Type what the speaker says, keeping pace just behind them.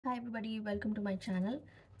Hi everybody, welcome to my channel.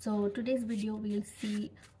 So today's video we'll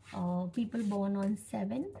see people born on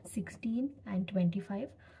 7, 16 and 25.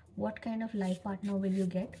 What kind of life partner will you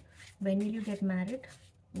get? When will you get married?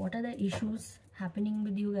 What are the issues happening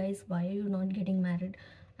with you guys? Why are you not getting married?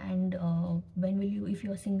 And when will you, if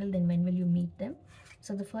you're single, then when will you meet them?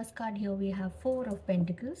 So the first card here we have 4 of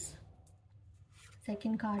Pentacles.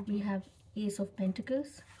 Second card we have Ace of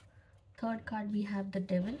Pentacles. Third card we have the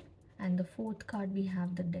Devil, and the fourth card we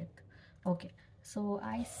have the Death. Okay, so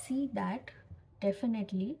I see that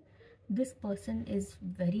definitely this person is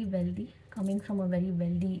very wealthy, coming from a very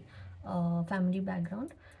wealthy family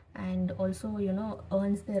background, and also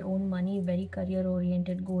earns their own money, very career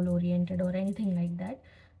oriented, goal oriented, or anything like that.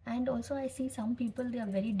 And also I see some people, they are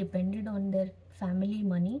very dependent on their family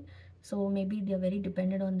money, so maybe they are very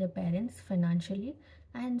dependent on their parents financially.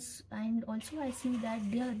 And also I see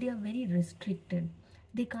that they are very restricted.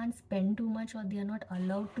 They can't spend too much, or they are not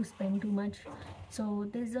allowed to spend too much. So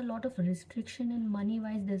there's a lot of restriction in money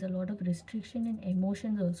wise, there's a lot of restriction in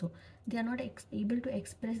emotions also. They are not able to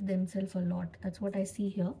express themselves a lot. That's what I see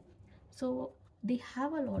here. So they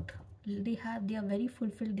have a lot, they are very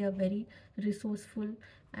fulfilled, they are very resourceful,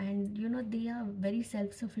 and they are very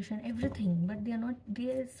self-sufficient, everything, but they are not,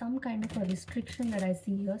 there is some kind of a restriction that I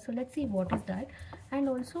see here. So let's see what is that. And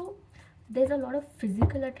also there's a lot of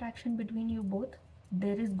physical attraction between you both.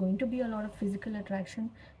 There is going to be a lot of physical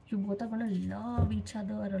attraction. You both are going to love each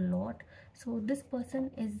other a lot. So this person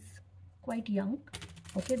is quite young.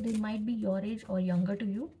 Okay, they might be your age or younger to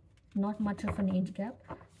you, not much of an age gap,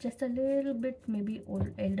 just a little bit maybe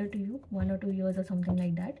elder to you, 1 or 2 years or something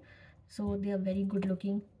like that. So they are very good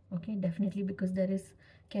looking. Okay, definitely, because there is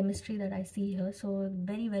chemistry that I see here. So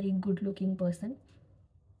very, very good looking person,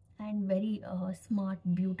 and very smart,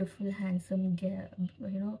 beautiful, handsome,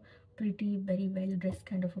 pretty, very well dressed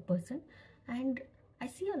kind of a person. And I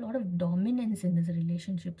see a lot of dominance in this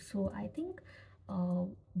relationship. So I think uh,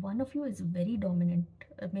 one of you is very dominant.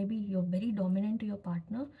 Maybe you're very dominant to your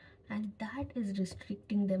partner, and that is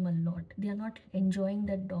restricting them a lot. They are not enjoying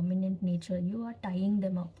that dominant nature. You are tying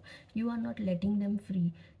them up, you are not letting them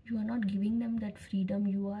free, you are not giving them that freedom.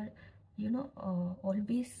 You are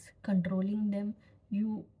always controlling them.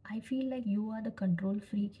 I feel like you are the control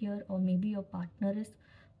freak here, or maybe your partner is,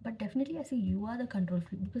 but definitely I see you are the control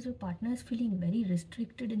freak, because your partner is feeling very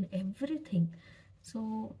restricted in everything.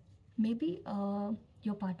 So maybe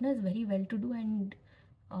your partner is very well to do, and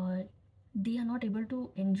uh, they are not able to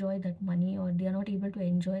enjoy that money, or they are not able to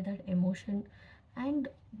enjoy that emotion. And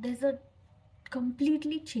there's a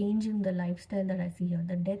completely change in the lifestyle that I see here.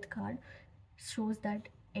 The Death card shows that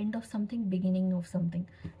end of something, beginning of something.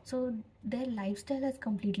 So their lifestyle has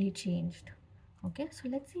completely changed. Okay, so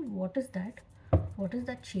let's see what is that. What is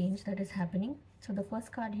that change that is happening? So the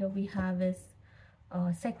first card here we have is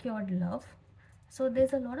secured love. So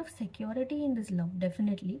there's a lot of security in this love,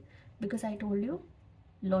 definitely, because I told you,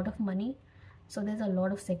 lot of money. So there's a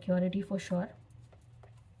lot of security for sure.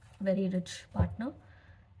 Very rich partner.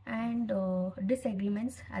 And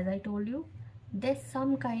disagreements, as I told you, there's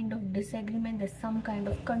some kind of disagreement, there's some kind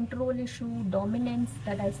of control issue, dominance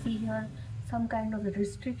that I see here, some kind of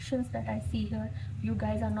restrictions that I see here. You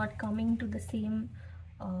guys are not coming to the same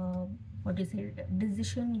what do you say,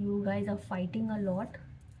 decision. You guys are fighting a lot.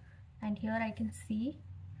 And here I can see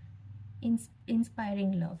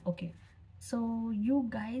inspiring love. Okay, so you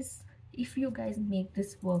guys, if you guys make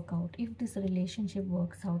this work out, if this relationship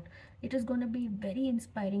works out, it is going to be very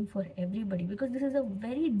inspiring for everybody, because this is a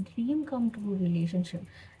very dream come true relationship.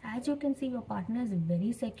 As you can see, your partner is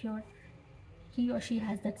very secure, he or she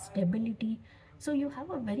has that stability. So you have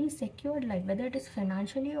a very secured life, whether it is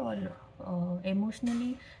financially or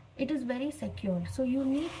emotionally, it is very secure. So you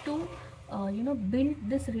need to build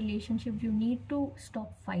this relationship. You need to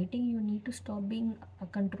stop fighting, you need to stop being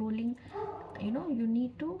controlling. You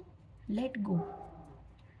need to let go.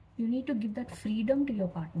 You need to give that freedom to your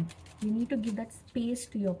partner, you need to give that space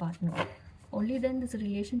to your partner. Only then this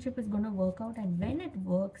relationship is going to work out. And when it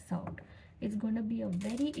works out, it's going to be a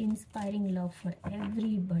very inspiring love for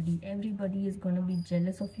everybody. Everybody is going to be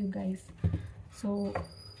jealous of you guys. So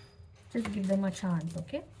just give them a chance.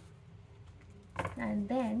 Okay, and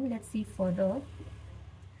then let's see further.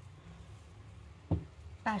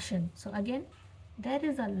 Passion. So again, there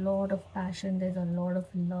is a lot of passion, there's a lot of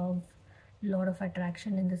love, lot of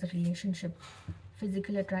attraction in this relationship.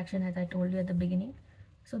 Physical attraction, as I told you at the beginning.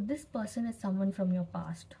 So this person is someone from your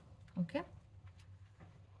past. Okay,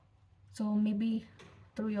 so maybe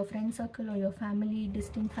through your friend circle or your family,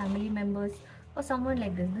 distinct family members, or someone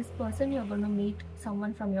like this person, you're going to meet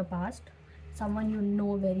someone from your past, someone you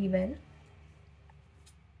know very well.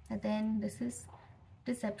 And then this is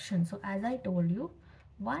deception. So as I told you,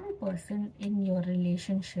 one person in your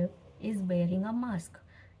relationship is wearing a mask.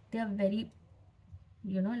 They are very,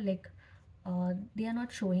 like, they are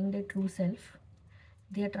not showing their true self.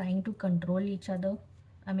 They are trying to control each other,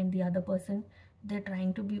 I mean the other person. They're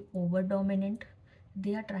trying to be over dominant.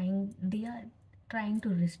 They are trying to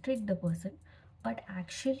restrict the person, but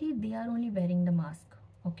actually they are only wearing the mask.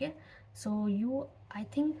 Okay, so I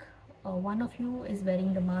think one of you is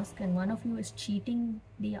wearing the mask and one of you is cheating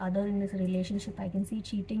the other in this relationship. I can see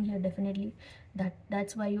cheating here, definitely.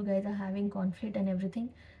 That's why you guys are having conflict and everything.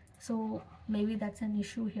 So maybe that's an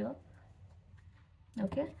issue here.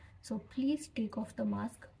 Okay, so please take off the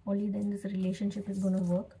mask. Only then this relationship is going to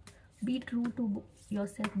work. Be true to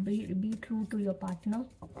yourself. Be true to your partner.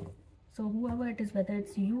 So whoever it is, whether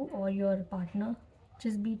it's you or your partner,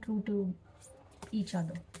 just be true to each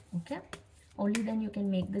other. Okay, only then you can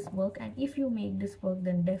make this work. And if you make this work,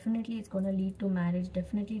 then definitely it's going to lead to marriage.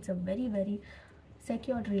 Definitely it's a very, very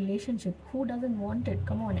secured relationship. Who doesn't want it?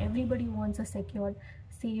 Come on, everybody wants a secured,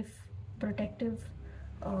 safe, protective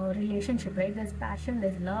relationship, right? There's passion,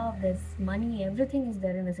 there's love, there's money, everything is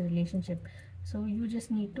there in this relationship. So you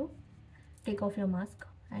just need to take off your mask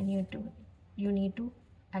and you need to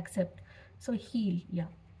accept. So heal. Yeah,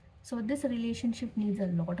 so this relationship needs a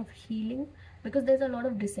lot of healing, because there's a lot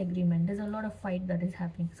of disagreement, there's a lot of fight that is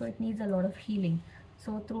happening, so it needs a lot of healing.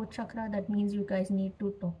 So throat chakra, that means you guys need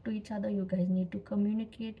to talk to each other, you guys need to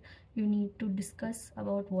communicate, you need to discuss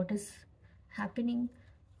about what is happening.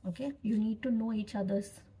 Okay, you need to know each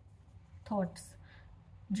other's thoughts,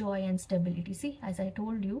 joy and stability. See, as I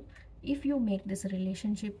told you, if you make this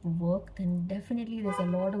relationship work, then definitely there's a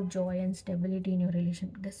lot of joy and stability in your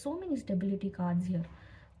relationship. There's so many stability cards here.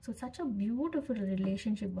 So such a beautiful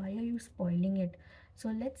relationship. Why are you spoiling it? So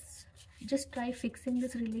let's just try fixing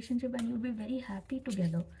this relationship and you'll be very happy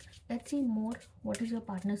together. Let's see more. What is your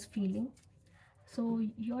partner's feeling? So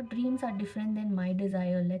your dreams are different than my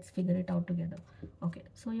desire. Let's figure it out together. Okay,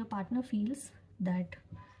 so your partner feels that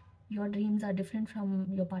your dreams are different from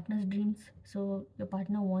your partner's dreams. So your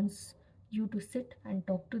partner wants you to sit and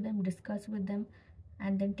talk to them, discuss with them,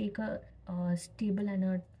 and then take a stable and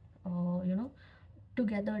a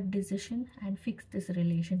together decision and fix this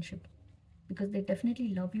relationship, because they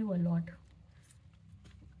definitely love you a lot.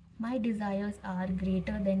 My desires are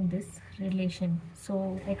greater than this relation,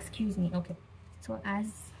 so excuse me. Okay, so as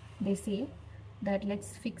they say that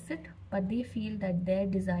let's fix it, but they feel that their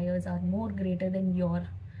desires are more greater than your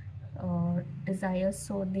desires,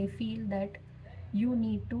 so they feel that you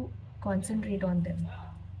need to concentrate on them.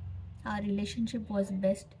 Our relationship was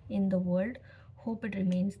best in the world, hope it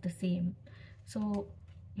remains the same. So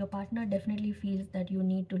your partner definitely feels that you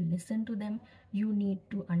need to listen to them, you need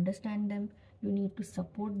to understand them, you need to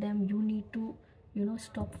support them, you need to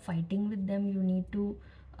stop fighting with them, you need to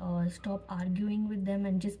stop arguing with them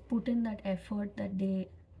and just put in that effort that they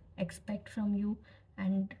expect from you.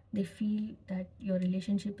 And they feel that your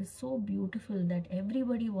relationship is so beautiful that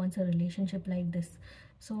everybody wants a relationship like this.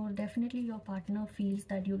 So definitely your partner feels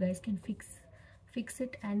that you guys can fix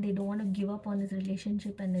it, and they don't want to give up on this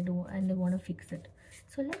relationship, and they want to fix it.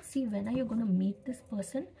 So let's see, when are you going to meet this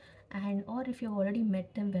person, and or if you've already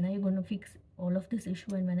met them, when are you going to fix all of this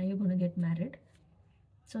issue and when are you going to get married?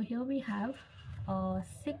 So here we have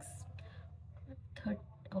 6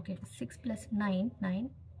 okay, 6 plus 9 9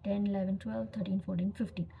 10 11 12 13 14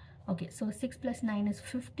 15. Okay, so 6 plus 9 is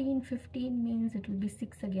 15. 15 means it will be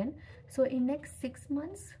 6 again. So in next 6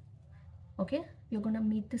 months, okay, you're gonna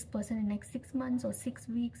meet this person in next 6 months or 6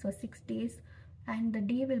 weeks or 6 days, and the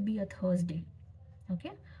day will be a Thursday.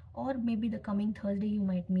 Okay, or maybe the coming Thursday you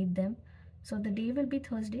might meet them. So the day will be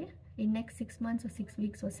Thursday. In next 6 months or 6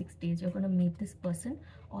 weeks or 6 days, you're going to meet this person,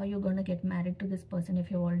 or you're going to get married to this person. If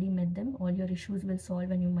you've already met them, all your issues will solve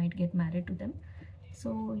and you might get married to them.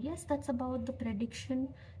 So yes, that's about the prediction.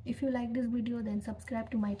 If you like this video, then subscribe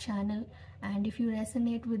to my channel, and if you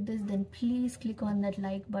resonate with this, then please click on that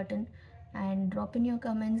like button and drop in your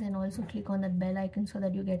comments, and also click on that bell icon so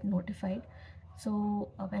that you get notified so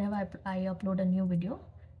whenever I upload a new video.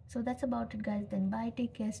 So that's about it, guys. Then bye,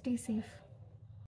 take care, stay safe.